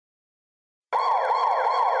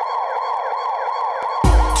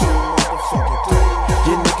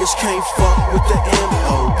niggas can't fuck with the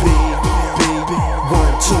M.O.B. 1,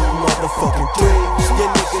 2, motherfucking 3. You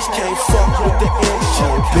niggas can't fuck with the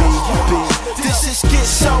M.O.B. This is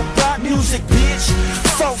schizo rock music, bitch.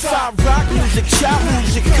 4-5 rock music, chop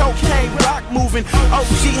music, cocaine rock moving,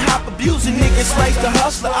 OG hop abusing niggas like the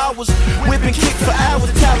Husalah. I was whipping kick for hours,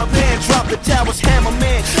 Taliban drop the towers,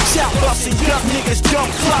 hammerman, chop busting, young niggas don't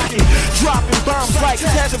clocking, dropping bombs like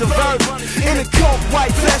test the verb. In a cold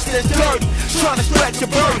white vest that's dirty, trying to scratch your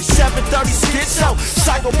bird. 730 schizo,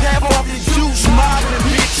 psychopath off the juice, mobbing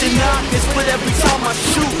bitch and knockers, but every time I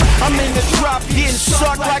shoot, I'm in the drop getting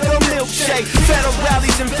sucked like a milkshake. Federal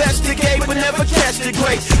rallies investigate, but never catch the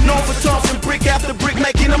great. Known for tossing brick after brick,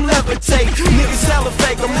 making them levitate. Niggas hella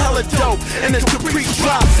fake, I'm hella dope, and it's Capri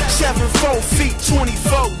drop. 7-4 feet,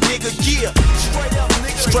 24, nigga, yeah.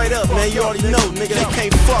 Straight up, man, you already know, nigga, they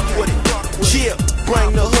can't fuck with it. Yeah,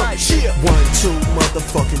 bring the hook, yeah. 1, 2,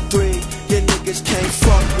 motherfucking 3. You niggas can't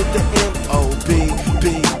fuck with the M.O.B.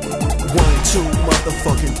 1, 2,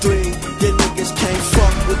 motherfucking 3. You niggas can't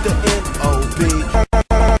fuck with the M.O.B.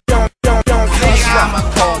 I'm a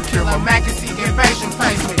cold killer, Macassi get facial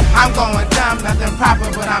placement. I'm going dumb, nothing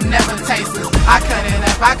proper, but I'm never tasteless. I cut it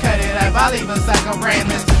up, I leave a sucker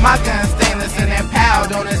brainless. My gun stainless and that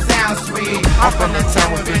pow, don't it sound sweet? I'm from the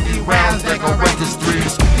town with 50 rounds, decorate the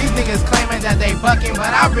streets. These niggas claiming that they bucking,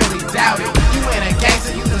 but I really doubt it. You ain't a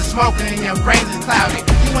gangster, you just smoking and your brains is clouded.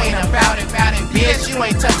 You ain't about it, bitch, you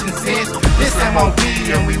ain't touching sis. This M.O.B.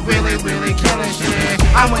 and we really killing shit.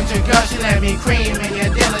 I'm with your girl, she let me cream in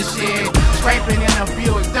your dealer shit. Scraping in a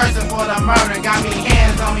Buick, thirsting for the murder. Got me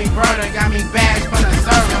hands on me, brother, got me bags for the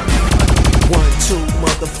server. 1, 2,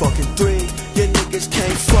 motherfucking 3. You niggas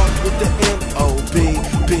can't fuck with the M.O.B.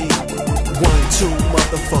 1, 2,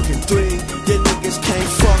 motherfucking 3. You niggas can't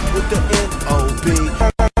fuck with the M.O.B.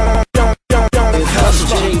 It's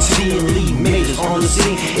Husalah, JT, and Lee Majors on the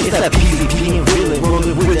scene. It's that PCP and really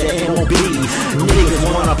rolling with the M.O.B. Niggas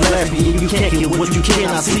wanna blast me, you can't get what you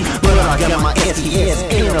cannot see. But I got my SES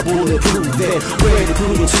and a bulletproof vest, ready to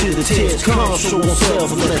put it to the test. Come show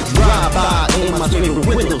themselves, let's drive by in my favorite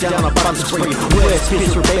window down about the street. West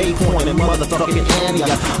Pittsburgh, Bay Point, and motherfucking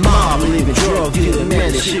Antioch. Mom living drug dealer,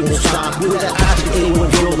 man, this shit won't stop. With that I-81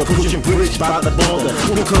 roller, pushing bricks by the border.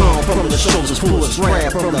 We'll come from the shoulders, pull a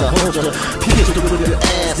strap from the holster. Pistol with your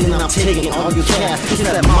ass, and I'm taking all your cash. It's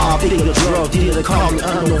that mob, Bigga drug dealer, call me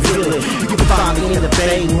unknown villain. You can find me in the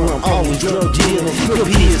Bay where I'm always drug dealing. Your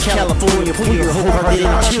is California, pull your whole heart in,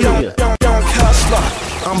 I'll kill you.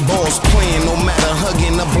 I'm boss playing, no matter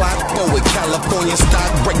hugging the block forward. California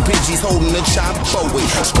stock, break bitches holding the chop forward.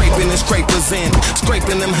 Scraping the scrapers in,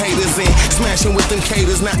 scraping them haters in. Smashing with them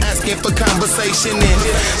caters, not asking for conversation in.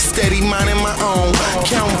 Steady minding my own,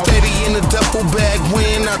 counting Fetty in the duffel bag,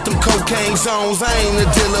 weighing out them cocaine zones. I ain't a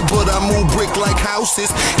dealer, but I move brick like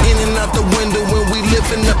houses. In and out the window when we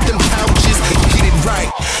lifting up them couches. Get it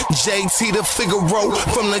right, JT the Figaro,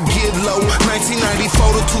 from the Get Low. 1994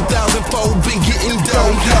 to 2004, been getting dough.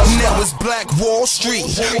 Now it's Black Wall Street.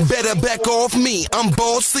 Better back off me, I'm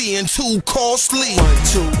bossy and too costly. 1,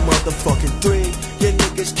 2, motherfucking 3. You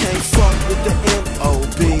niggas can't fuck with the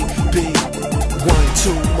M.O.B. 1,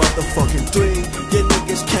 2, motherfucking 3. You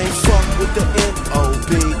niggas can't fuck